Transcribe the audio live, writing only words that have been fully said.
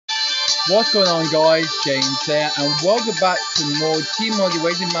What's going on, guys? James here, and welcome back to more Team Multi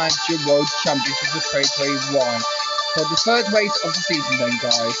Racing Manager World Championship of 2021 for the third race of the season then,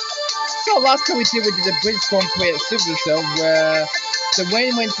 guys. So last time we did the British Grand Prix at Silverstone, where the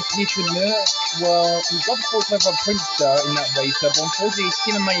rain went to Peter Moore. Well, we got the 45 points though in that race, but unfortunately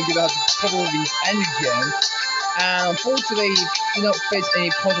Team Emmanuel had the problem with his engine, and unfortunately he did not face any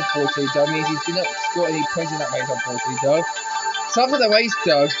points, unfortunately though. I mean, he did not score any points in that race, unfortunately though. So after the race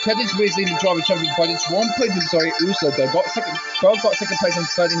though, Credit's Weasley in the driver champion points, one point from Uso though, both got second place and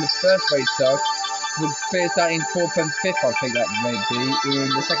third in the first race though. Would finish that in fourth and fifth, I think that may be,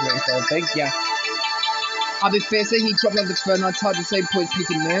 in the second race though, I think, yeah. Abby Fiercely, he dropped out the third and I tied the same points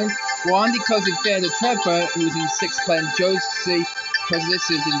Peter Moon. While Andy closed in third, the Trevor, who was in sixth place, and Josie President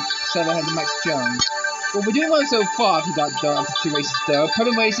is in seventh, and Max Jones. Well, we're doing well so far after that though, after two races though.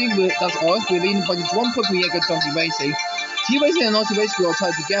 Purple Racing, that's us, we're leading by just 1 point from Jaeger Donkey Racing. T-Racing and Auto-Racing were all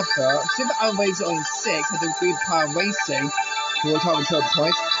tied together. Super Out Racing are in 6th, and then Green Power Racing who are tied with 12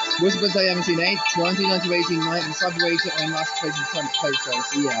 points. Whisper Diamonds in 8th, 2090 Racing 9th, and Cyber Racing are in last place in 10th place though,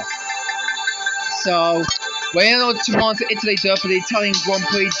 so yeah. So, we're on to Monza, Italy though for the Italian Grand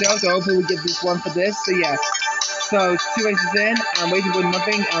Prix though, so hopefully we get this one for this, so yeah. So, 2 races in, and waiting for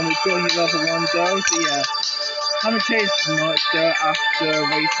nothing, and we're going to level 1 though, so yeah. Haven't changed much though after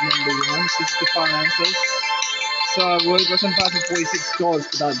race number 1, this is the final answers. So we got $7,046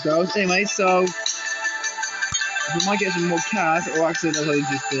 for that though. Anyway, so we might get some more cash, or actually that's only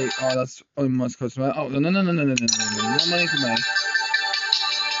just the that's almost customer. Oh no, more money for me.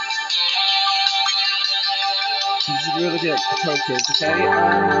 We're looking at tokens, okay?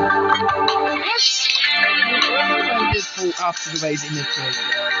 Let's this full after the race in this video.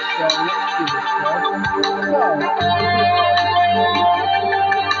 So let's do this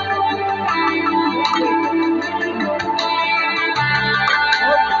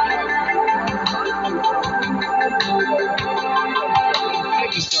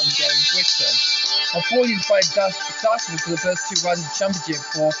Unfortunately, Dustin for the first 2 rounds of the championship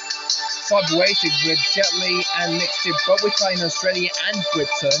for Cyber Racing with Jet Li and Mixed both with in Australia and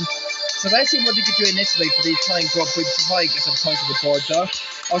Britain. So let's see what they can do in Italy for the Italian Grand Prix before I get some points on the board though.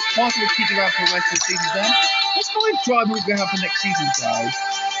 I was possibly keeping around for the rest of the season then. Let's go and try what we're going to have for next season, guys.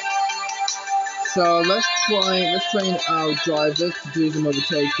 So let's train our drivers to do some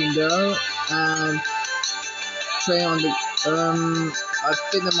overtaking though, and train on the I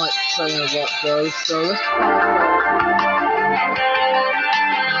think they might train a lot though, so let's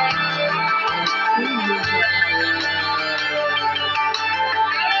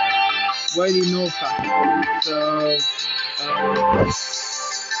Waiting North actually, so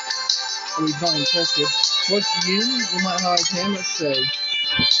he's not interested. What's you? We might hire him, let's see.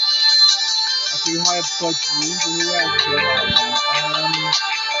 After we hire Budgie, who else?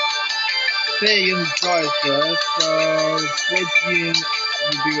 They're young guys there, so Budgie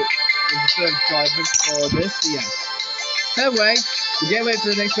will be the third driver for this, yeah. Anyway, we get ready for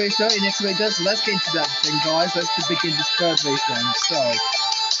the next race though. In next race does, so let's get into that thing, guys. Let's begin this third race then. So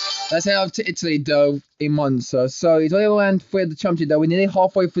let's head out to Italy though in Monza. So it's only around 3 of the championship though. We're nearly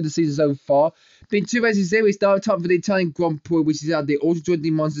halfway through the season so far. Been 2 races there. We start up for the Italian Grand Prix, which is at the Auto 20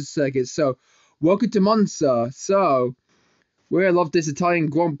 Monza circuit. So welcome to Monza. So we love this Italian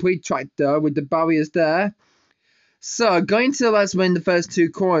Grand Prix track though with the barriers there. So going to the last win the first 2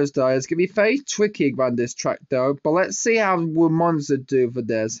 corners though, it's gonna be very tricky around this track though. But let's see how will Monza do for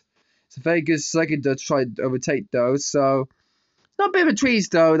this. It's a very good circuit to try to overtake though. So it's not a bit of a trees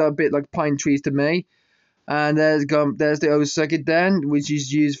though, they're a bit like pine trees to me. And there's the old circuit then, which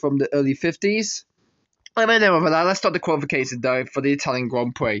is used from the early 50s. Anyway, let's start the qualification though for the Italian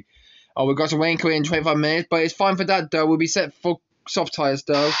Grand Prix. Oh, we've got some rain coming in 25 minutes, but it's fine for that though. We'll be set for soft tyres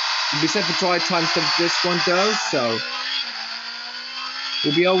though. We'll be set for dry times for this one though, so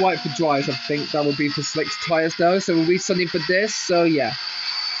we'll be alright for dries. I think that will be for slick tyres though, so we'll be sunny for this, so yeah.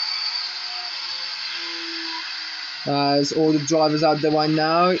 There's all the drivers out there right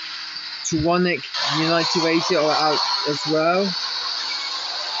now. Tronic, United Racing are out as well.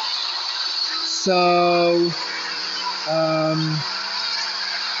 So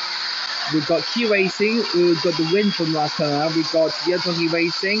we've got Q Racing, we've got the win from last time out. We've got Yadongi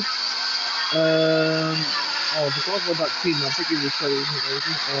Racing. I forgot about that team. I think it was Racing.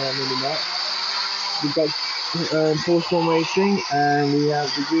 Maybe not. We've got Force One Racing, and we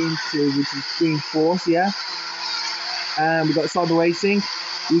have the Green 2, which is Green Force, yeah. And we've got Cyber Racing,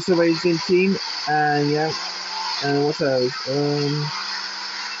 Uso Racing team, and yeah. And what else?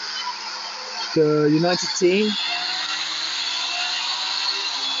 The United team.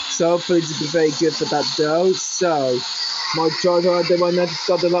 So hopefully this will be very good for that though. So My judge right there right now to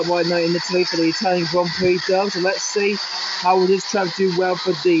start the lap right now in Italy for the Italian Grand Prix though. So let's see how will this track do well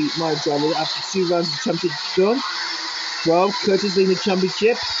for the my driver after 2 rounds of the championship done. Well, Curtis leading the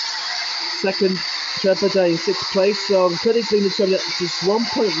championship. Second, Trevor in 6th place. So Curtis leading the championship at just 1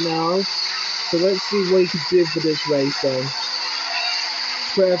 point now. So let's see what he can do for this race then.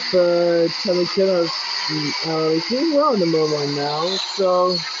 Trevor Telekin is doing well in the moment right now.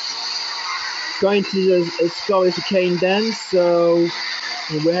 So going to the Scully Chicane then. So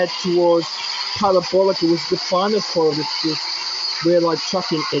we head towards Parabolica, which is the final part of this real life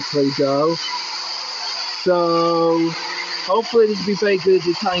track in Italy though. So hopefully this will be very good as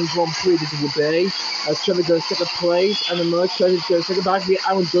the Italian Grand Prix this will be. As Trevor goes 2nd place and the Merc Curtis goes 2nd back. The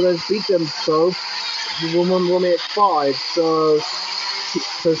Aaron Dollars beat them both. The woman won at 5. So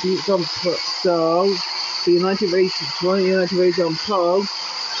the United race on pole.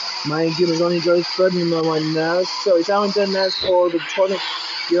 My Gibbons only goes further than my one now. So it's Aaron Dundas for the Tonic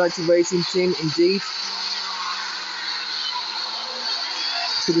United Racing Team indeed.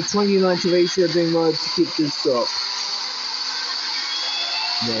 So the 20 United Racing are doing well to keep this up.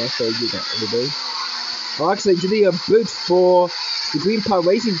 Yeah, that's very good, everybody. Well, actually, today a boot for the Green Power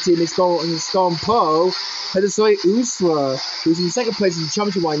Racing Team is gone pole. Hedesoi Usla, who's in 2nd place in the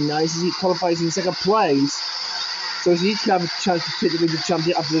championship right now, he qualifies in 2nd place. So he can have a chance to pick the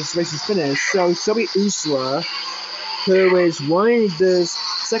championship after this race is finished. So Zoe Usla, who is winning this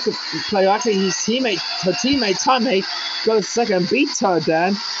 2nd player, actually her teammate Tammy goes 2nd, beat her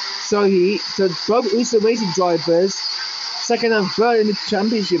then. So both Usla racing drivers 2nd and 3rd in the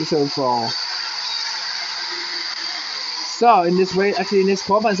championship so far. So in this way, actually in this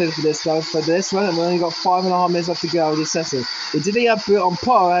qualifying session for this one, we only got 5.5 minutes left to go in this session. We did have on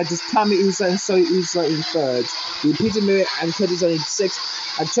par, just Tammy Usla and Zoe Usla in 3rd. With Peter Murray and Curtis only 6th,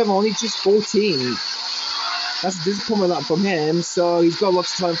 and Trevor only just 14. That's a disappointment lap from him, so he's got a lot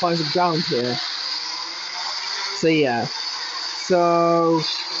to try and find some ground here. So yeah. So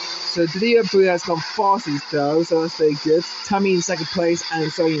Didier Brie has gone fastest though, so that's very good. Tammy in 2nd place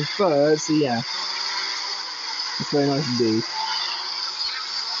and Zoe in 3rd, so yeah. That's very nice indeed.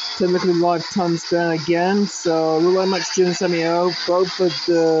 So look at the live times there again. So Lula Max Jr. and Samuel, both of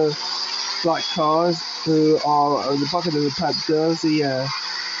the black cars who are the bucket of the pad though, so yeah.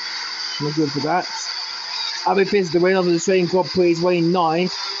 Not good for that. Abby Fitz, the winner of the Australian Grand Prix, is weighing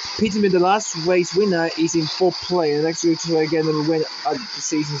 9th. Peter Mid, the last race winner, is in 4th place. The next race again will win the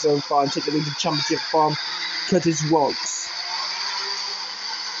season so far and take the lead championship from Curtis Rocks.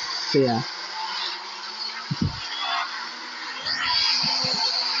 So yeah.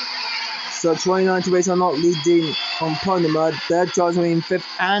 So 29 races are not leading on podium mode. Their drivers are in 5th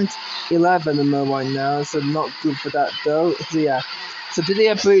and 11th in the mode right now, so not good for that though. So yeah. So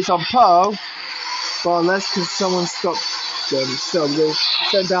Didier Brie on pole, but can someone stop them? So we'll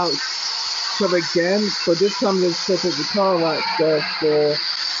send out Trevor again, but this time we'll set up the car right there for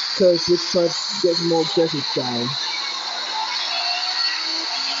Curtis, which tries to get some more aggressive down.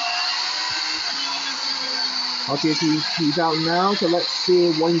 Okay, so he's out now, so let's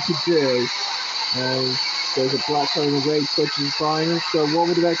see what he could do. There's a black car and a grey clutch is fine, so what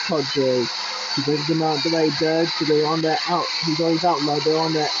would the red car do? He brings them out the way there, so they're on their out, he's on his outload, they're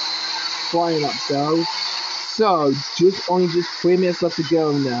on their flying up though. So, just 3 minutes left to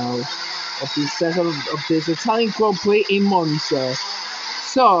go now of the setup of this Italian Grand Prix in Monza.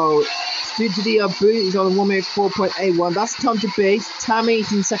 So, Didier Brie is on 1 minute 4.81, that's time to beat. Tammy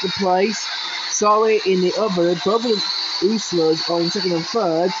is in 2nd place. Sorry in the other, both of the Uslas are in 2nd and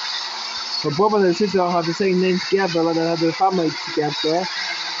 3rd, but both of the sisters have the same name together, like they have their family together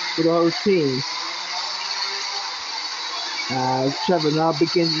for the whole team. Trevor now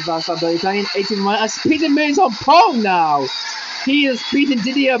begins his last lap, the Italian 18 minutes. Peter Moon's on pole now. He has beaten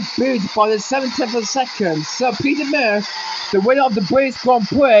Didier Brie by the 7/10 of a second. So Peter Moon, the winner of the British Grand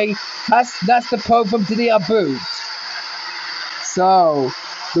Prix, that's the pole from Didier Brie. So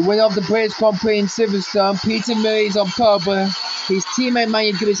the winner of the British Grand Prix in Silverstone, Peter Murray is on pole, but his teammate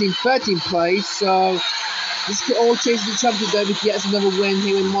Manuel Gibbons in 13th place. So this could all change the championship if he gets another win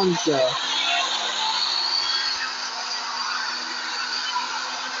here in Monza.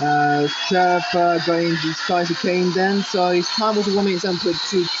 Trevor going to Sky Chicane then, so his time was 1 minute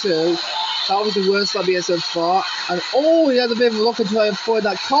 7.22. That was the worst lap yet so far. And he had a bit of a rocket drive for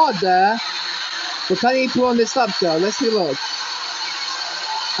that car there. But can he put on this lap though? Let's take a look.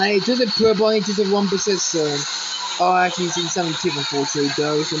 And he doesn't put on, he just a 1 position. Oh, actually he's in 17th unfortunately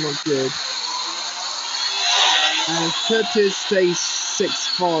though, so not good. And Curtis stays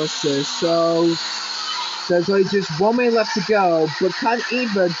 6th fastest, so there's only just 1 minute left to go, but can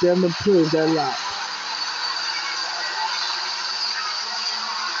either of them improve their lap?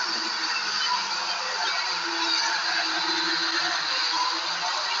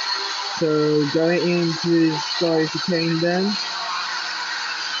 So going into Sky Chicane then.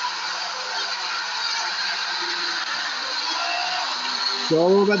 So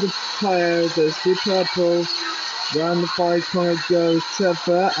all about the players, there's two purple. Round the far corner goes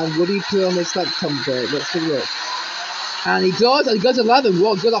Trevor, and would he put on the slap trumpet? Let's take a look. And he does, and he goes 11.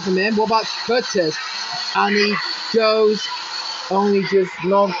 What good off from him. What about Curtis? And he goes only just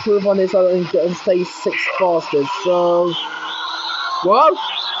not prove on this and stays 6 fastest. So, well,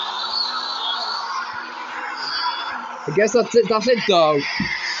 I guess that's it though.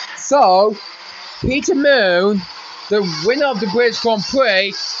 So, Peter Moon, the winner of the British Grand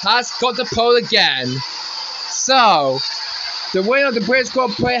Prix, has got the pole again. So, the winner of the British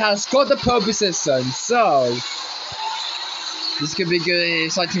Grand Prix has got the pole position. So, this could be good,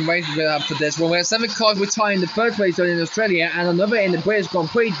 exciting race we're going to have for this one. We have 7 cars retiring in the first race in Australia and another in the British Grand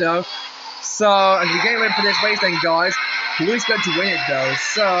Prix though. So, as we get ready for this race then guys, who's going to win it though?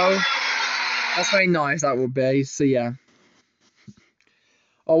 So, that's very nice, that would be. So, yeah.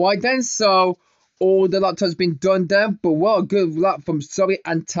 Alright then, so all the lap times been done then, but what a good lap from Zoe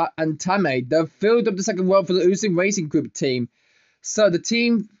and Tame. They've filled up the second row for the Uzi Racing Group team. So, the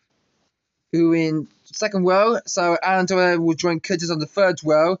team who in second row, so Andrea will join Curtis on the third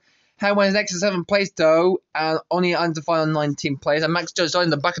row. Hanway is next to 7th place though, and only under final 19th place. And Max Joe's in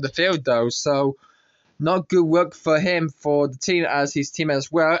the back of the field though, so not good work for him for the team as his team as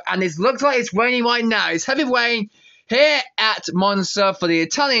well. And it looks like it's raining right now. It's heavy rain here at Monza for the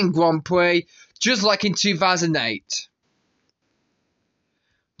Italian Grand Prix, just like in 2008.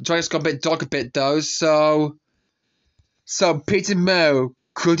 The track's got a bit dark a bit though, so Peter Moore.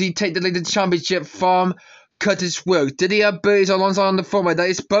 Could he take the lead of the championship from Curtis Wood? Did he have Booties alongside on the forward? That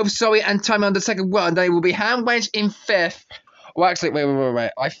is both Zoe and Tommy on the second row, and they will be hand wedged in 5th. Oh, actually,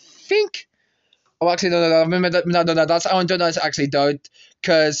 wait. I think. Oh, actually, no. Remember, no. That's Alan Jones actually, though,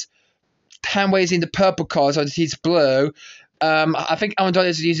 because Hanway is in the purple card, so he's blue. I think Alan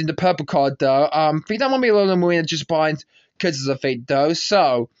Jones is using the purple card, though. I think that might be a little more just behind Curtis' feet, though.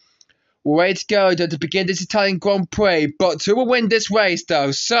 So. We're ready to go to begin this Italian Grand Prix, but who will win this race though?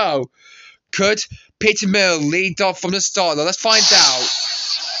 So, could Peter Mill lead off from the start though? Let's find out.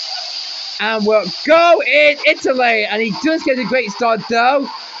 And we'll go in Italy, and he does get a great start though.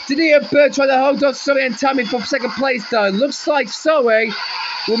 Didier Bird trying to hold off Zoe and Tammy for second place though. Looks like Zoe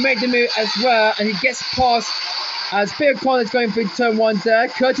will make the move as well, and he gets past as Peter Connor's going through turn 1 there.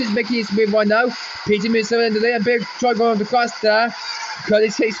 Curtis making his move right now. Peter moves over in the lead, and Peter trying going on the grass there.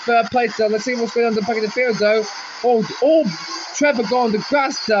 Curtis takes 3rd place though. Let's see what's going on in the back of the field though. Trevor got on the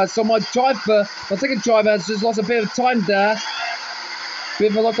grass there. So my second driver has just lost a bit of time there.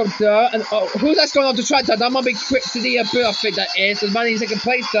 Bit of a lock up there. And who's that's going on the track there? That might be quick to the boot, I think that is. The man in 2nd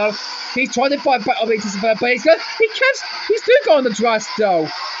place though. He's trying to fight back up into 3rd place. He's still going on the grass though.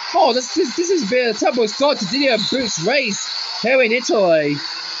 Oh, this has been a terrible start to Didier Boot's race here in Italy.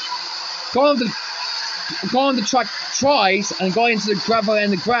 Going on the track twice and going into the gravel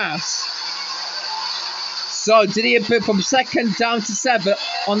and the grass. So Didier Boot from 2nd down to 7th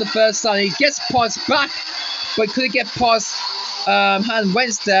on the first side. He gets past back, but couldn't get past Han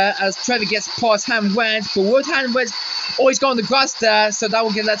Wentz there as Trevor gets past Han Wentz. But would Han Wentz always go on the grass there, so that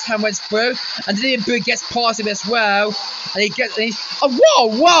will let Han Wentz through. And Didier Boot gets past him as well. And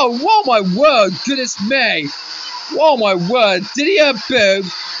whoa, my word, goodness me. Whoa, my word, Didier Boot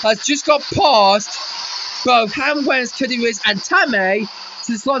has just got past both Han Wentz, Curtis and Tame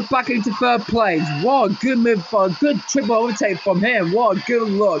to slot back into 3rd place. What a good move, for a good triple overtake from him. What a good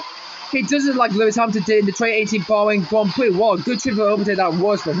look. He doesn't like Lewis Hamilton did in the 2018 Bahrain Grand Prix. What a good triple overtake that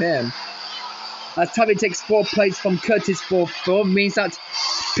was from him. As Tame takes 4th place from Curtis 4th, means that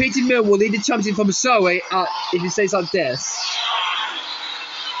Peter Mill will lead the championship from Zoe if he stays like this.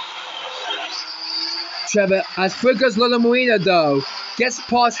 Trevor, as through goes Lola Marina though, gets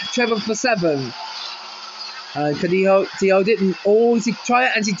past Trevor for 7th. Can he hold it? And he try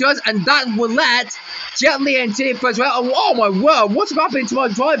it, and he does, and that will let Jet Li and Tilly first round. Oh my word, what's happening to my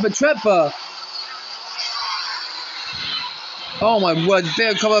driver, Trevor? Oh my word,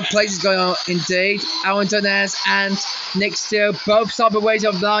 a couple of places going on indeed. Aaron Jones and Nick Steele both sideways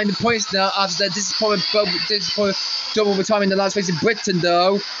of line the points now after the disappointment double retirement in the last race in Britain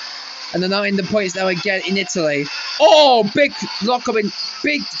though. And they're now in the points now again in Italy. Oh, big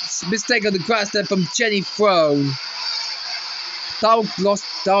big mistake on the grass there from Jenny Throne. That'll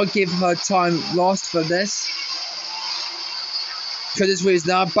give her time lost for this. Curtis Wood is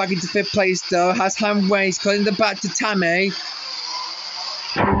now back into 5th place though. Has Han Wentz cutting the back to Tammy.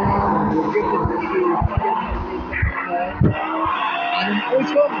 And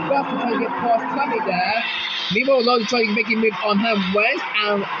he's got the grass to try to get past Tammy there. Meanwhile, Lodi trying to make a move on her west,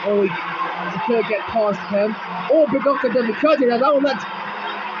 and he could get past him. Oh, big off the difficulty, and that will let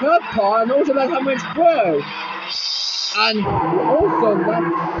her part, and also let her win through. And also let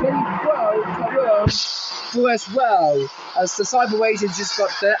Penny through as well, as the Cyberways has just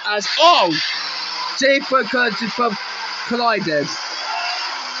got there, as, Jennifer just both collided.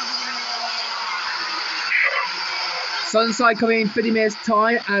 Sunside coming in 30 minutes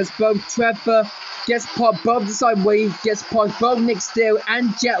time as both Trevor gets past both the sideways, gets past both Nick Steele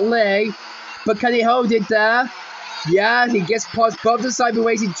and Jet Li. But can he hold it there? Yeah, he gets past both the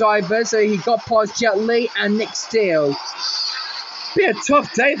Cyberways drivers, so he got past Jet Li and Nick Steele. Be a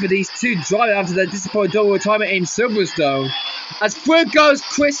tough day for these two drivers after their disappointing double retirement in Silverstone. As through goes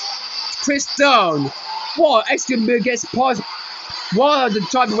Chris Stone. What extra move gets past one of the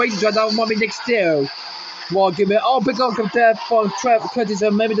Cyberways drivers, that might be Nick Steele. Well, give me big look up there from Trevor Curtis,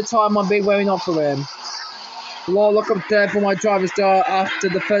 and maybe the time might be wearing off for him. Look up there for my driver star after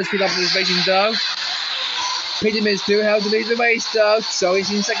the first speed up of his racing though. Peter Mills do held to lead the race though, so he's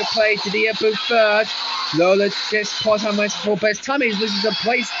in second place. Did he have third? Lola gets past how much for best time. He's losing the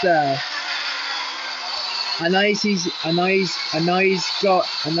place there. And now he's got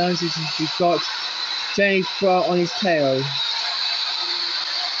Jennifer on his tail.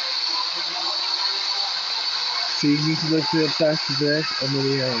 So you need to look to the fast of this and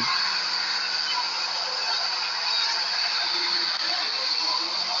really is.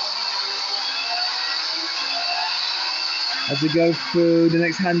 As we go through the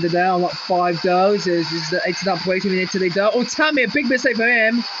next hander now, lot 5 goes. This is the 8th operation in Italy though. Oh, Tammy, a big mistake for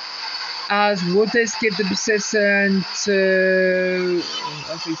him. As would this give the position to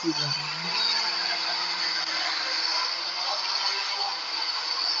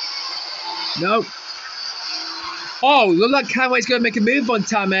nope. Oh, look like Canway's going to make a move on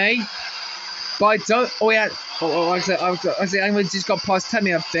Tammy. But I don't. Oh, yeah. I said, anyone just got past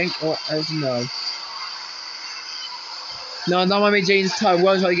Tammy, I think. Or, no. No, that might be Jane's time.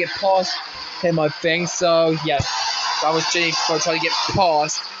 We're trying to get past him, I think. So, yes. That was Jane for trying to get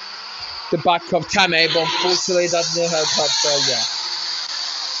past the back of Tammy. But unfortunately, that's near her top. So, yeah.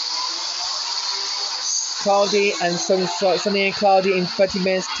 Cloudy and sunny and cloudy in 30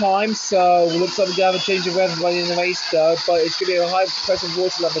 minutes time, so it looks like we're going to have a change of weather by the end of the race though, but it's going to be a high pressure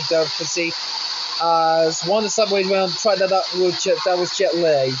water level though to see as one of the subways went on the track that was Jet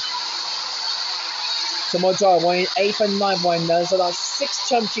Li. So my driver went 8th and 9th right now, so that's 6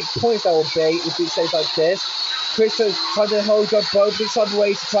 championship points that will be if it stays like this. Chris is trying to hold up both the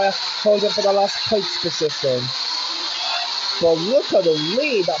subways to try to hold up for the last place position. But look at the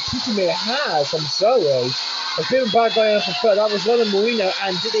lead that Peter has from Zoe. It's been back going on for third. That was Ronald Marino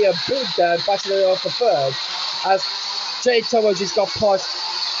and Didier Boot there battling off for third. As Jay Thomas just got past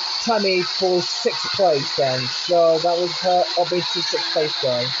Tammy for 6th place then. So that was her up into 6th place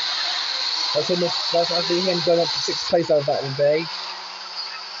though. That's actually him going up to 6th place out of that would be.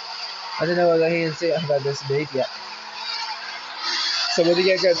 I don't know whether he can see it about this lead yet. So whether he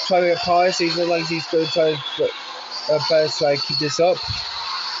get try to get past, he looks like he's going to try to better try to keep this up.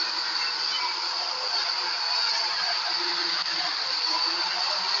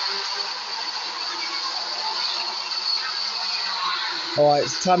 Alright,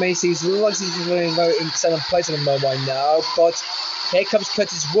 so Tammy sees looks like he's running very in 7th place at the moment right now, but here comes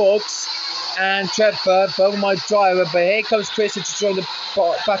Curtis Woods and Trevor, both my driver, but here comes Chris to join the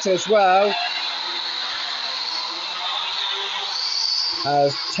battle as well.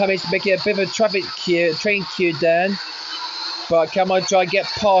 Tammy's making a bit of a train queue then, but can my driver get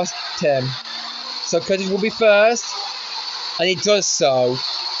past him? So Curtis will be first, and he does so.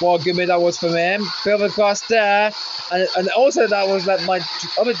 What a good move that was from him. Bit of a cross there, and also that was that my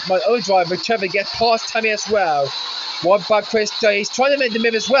other driver Trevor get past Tammy as well. What about Chris? He's trying to make the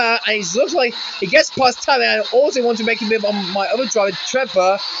move as well, and he looks like he gets past Tammy, and also wants to make a move on my other driver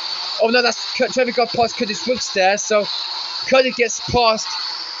Trevor. Oh no, that's Trevor got past Curtis Woods there, so Curtis gets past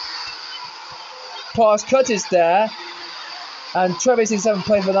Curtis there, and Trevor's in 7th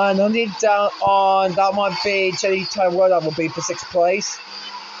place for 900. Down on that might be Jenny Taiwan, that will be for 6th place.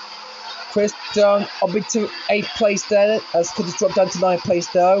 Chris down up into 8th place there, as Curtis dropped down to 9th place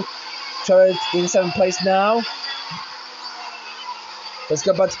though. Trevor in 7th place now. Let's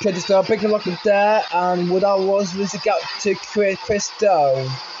go back to Curtis though. Big look up there, and what that was a gap to Chris Stone.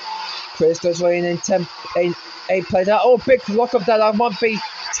 Chris Stone's running in 8th place. Oh, big lock up there. That might be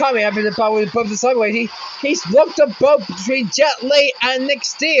Tammy having the battle with both the sideways. He's locked up both between Jet Li and Nick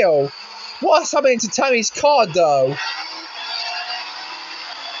Steele. What's happening to Tammy's car though?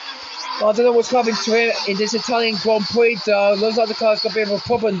 I don't know what's happening to him in this Italian Grand Prix though. Looks like the car's got a bit of a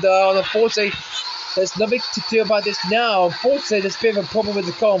problem though. Unfortunately, There's nothing to do about this now. Unfortunately, there's a bit of a problem with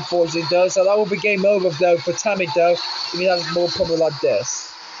the car, unfortunately, though. So that will be game over, though, for Tammy, though, if he has more problem like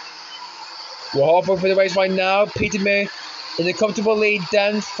this. We're halfway through the race right now. Peter Mir in a comfortable lead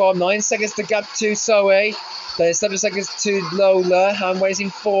then from 9 seconds to gap to Zoe. Then 7 seconds to Lola. Handways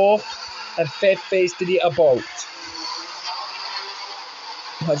in 4th. And 5th is Didier Bolt.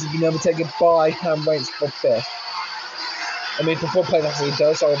 Has he been overtaken by Handways for 5th. I mean, for 4th place, actually,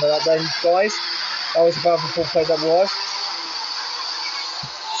 though. Sorry about that then, guys. That was about for 4th place, that was.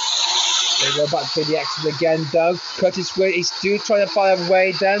 We go back to the action again, though. Curtis Wood is still trying to find a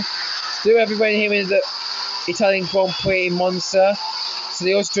way then. Still everywhere in him in the Italian Grand Prix in Monza. So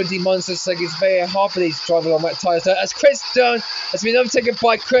the Austrian Monza, so it's very hard for these drivers on wet tyres. As Chris Dunn has been overtaken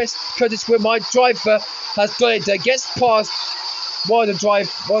by Curtis Wood, my driver has done it. Gets past one of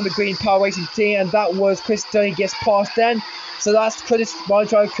the Green Power Racing team, and that was Chris Dunn. He gets past then. So that's Curtis. My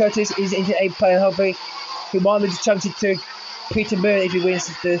driver Curtis is into 8th place, and hopefully he might lose the championship to Peter Moon if he wins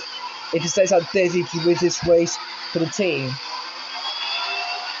this. If he stays like this, if he wins this race for the team.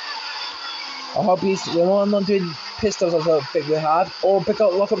 I hope we're not doing pistols as I think we have. Or pick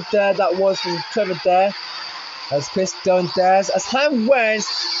up lock up there, that was from Trevor there. As Chris Dunn does. As Ham Wentz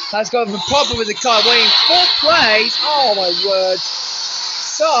has got a problem with the car, winning 4th place. Oh my word.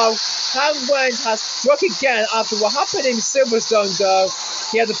 So, Ham Wentz has struck again after what happened in Silverstone though.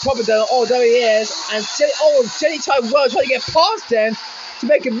 He had a problem there. Oh, there he is. And Jenny Tyrell trying to get past him to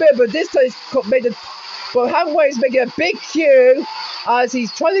make a move, but this time he's made a. But Ham Wentz making a big queue as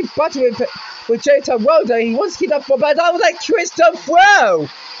he's trying to battle with Jenny Tyrell there. He wants to keep that for, but that was like Chris Dunn throw.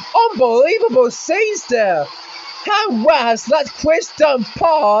 Unbelievable scenes there. Ham Wentz lets Chris Dunn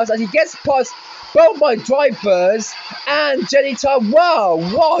pass as he gets past both my drivers and Jenny Tyrell.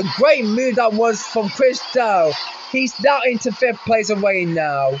 What a great move that was from Chris Dunn. He's now into 5th place away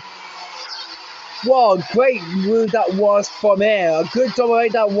now. What a great move that was from him. A good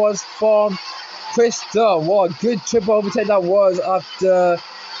dominate that was from Chris Dunn. What a good triple overtake that was after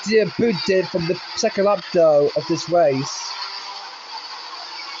the boot did from the 2nd lap though of this race.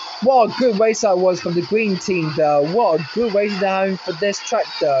 What a good race that was from the green team though. What a good race they're having for this track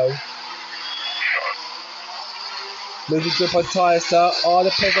though. Moving grip on tyres though. All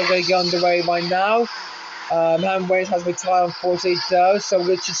the pits are going to get underway right now. Ham Wentz has retired unfortunately though, so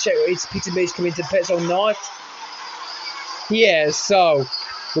we'll just check if Peter Mears coming into pits or not. Yeah, so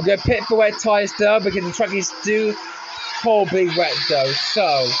we're going to pit for wet tyres though because the track is still horribly wet though.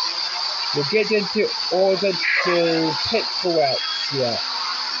 So we'll get into order to pit for wet. Yeah.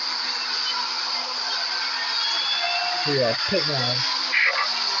 Yeah, pit now.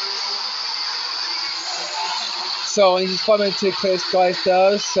 So he's climbing to clear guys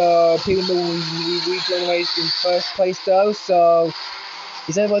though, so people will rejoin the race in 1st place though, so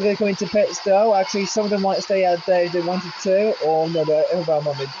is anyone going to come into pits though? Actually some of them might stay out there if they wanted to, or no, everyone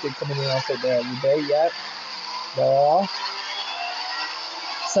might be coming in and sit there every day, yeah. There are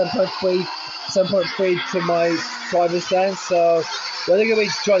 7.3 to my drivers then, so well, they're going to be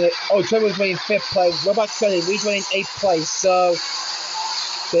joining. Oh, Trevor was winning 5th place. What about Trevor? He's winning 8th place. So,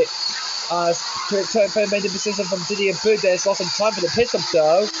 Trevor made the position from Didier Boudin. Lost some time for the pit stop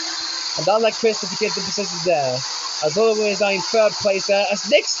though. And that let Christopher get the position there. As Oliver is now in 3rd place there. As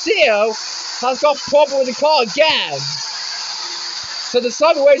Nick Steele has got a problem with the car again. So the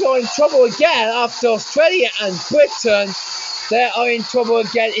Cyberways are in trouble again after Australia and Britain. They are in trouble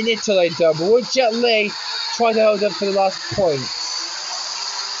again in Italy though. But will Jet Li try to hold up for the last point?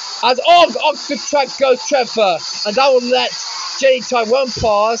 As off the track goes Trevor, and that will let Jenny Tyrell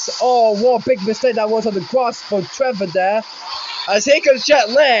pass. Oh, what a big mistake that was on the grass for Trevor there. As here comes Jet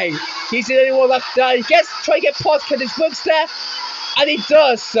Li. He's the only one left there. He gets trying to get past Curtis Woods there, and he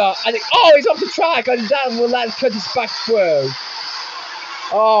does so. And he's off the track, and that will let Curtis back through.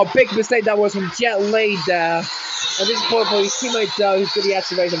 Oh, big mistake that was from Jet Li there. And this is for his teammate though, who's going to have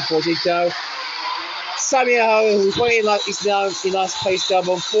to race unfortunately though. Samuel, who's winning is now in last place though,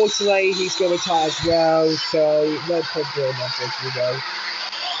 but unfortunately he's going to retire as well, so no problem unfortunately though.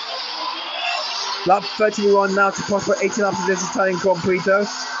 Lap 31 now to possible 18 laps of this Italian Grand Prix though.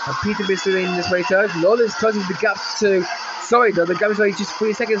 And Peter is still in this race though. Lola is closing the gap to, the gap is only just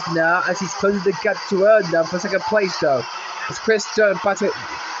 3 seconds now as he's closing the gap to her now for 2nd place though. As Chris Dunn back is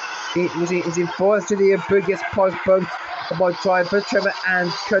in 4th, to the big gets past both about driver Trevor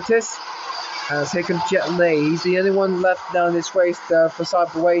and Curtis. As here comes Jet Li. He's the only one left now in this race for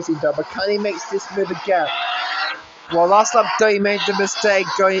Cyber Racing though, but can he make this move again? Well, last lap though he made the mistake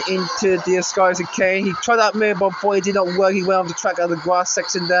going into the skies again. He tried that move, but unfortunately it did not work. He went off the track out of the grass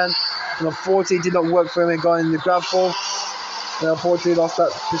section then, and unfortunately it did not work for him and got in the gravel. And unfortunately lost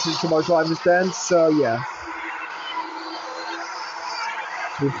that position to my drivers then, so yeah.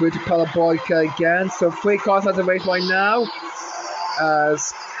 So we're through to parabolic again, so 3 cars at the race right now.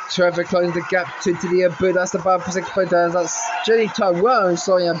 As Trevor closing the gap to the bit, that's the bad for 6 points. That's Jenny Tyrone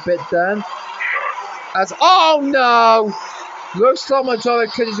slowing a bit then. As oh no! Looks like my driver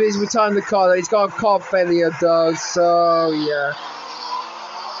could have been retiring the car. He's got a car failure though, so yeah.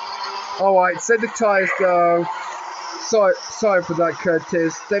 Alright, save the tyres though. Sorry for that,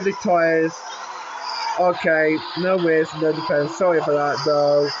 Curtis. Save the tyres. Okay, no risk, no defense. Sorry for that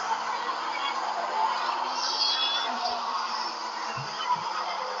though.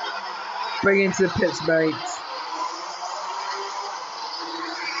 Bring into the pits, mate.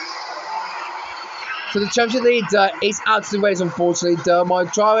 So the championship leader is out of the race, unfortunately, though. My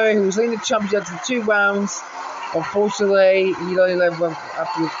driver, who was leading the championship after 2 rounds, unfortunately, he only led one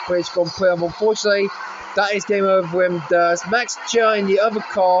after the British Grand Prix. Unfortunately, that is game over for him. Does Max Joe in the other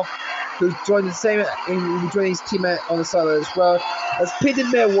car, who joined the same, who joined his teammate on the side as well, as Peter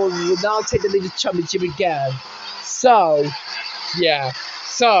Millwall will now take the lead of the championship again. So, yeah.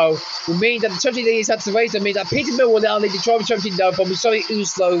 So, it means that the championship leader is out of the race. It means that Peter Millwall will now lead the driver championship now, but Musori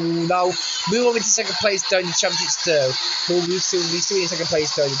Uslo will now move on into second place down the championship still. We'll be still in second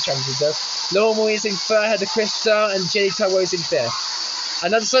place down the championship though. Lauren Williams in third, Heather Crystal, and Jenny Tyrone in fifth.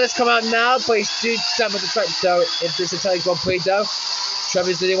 Another song that's come out now, but it's due to stand on the track though, if this is Italian Grand Prix though.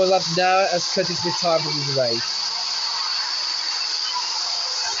 Trevor's the only one left now, as Curtis retired from the race.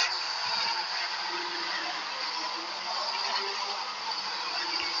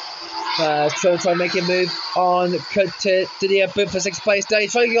 Trying to make a move on to the boot for 6th place down.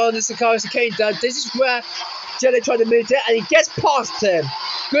 He's trying to get on this car as a cane down. This is where Jelly tried to move it and he gets past him.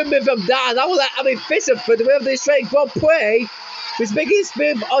 Good move from that. That was like, I mean, Fisher for the win of the Australian Grand Prix. He's making his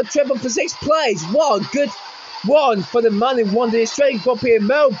move on Trevor for 6th place. One good one for the man who won the Australian Grand Prix in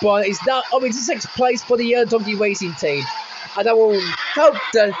Melbourne. He's now up into 6th place for the Yellow Donkey Racing team. And that will help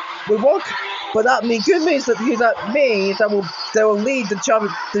the work. But that means good news that means that they will lead the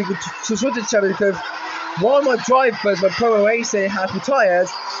champion to switch the champion because one of my drivers, my Pro Racing, has retired,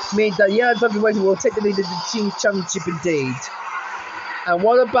 means that Yellow Donkey Racing will take the lead of the team championship indeed. And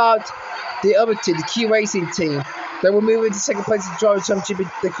what about the other team, the Q Racing team? They will move into second place in the driver championship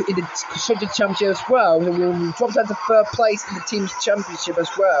in the constructor championship as well. They will drop down to third place in the team's championship as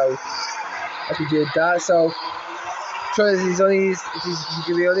well. As we did that, so. He's only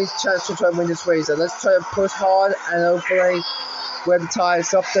chance to try and win this race. So let's try and push hard and hopefully wear the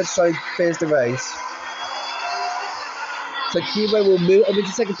tyres off to try and finish the race. So Kiba will move up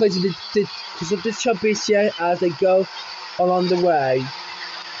into second place in the championship as they go along the way.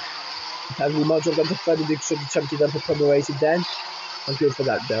 And we might drop down to third in the championship for Premier Racing then. I'm good for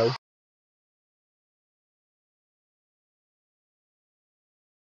that though.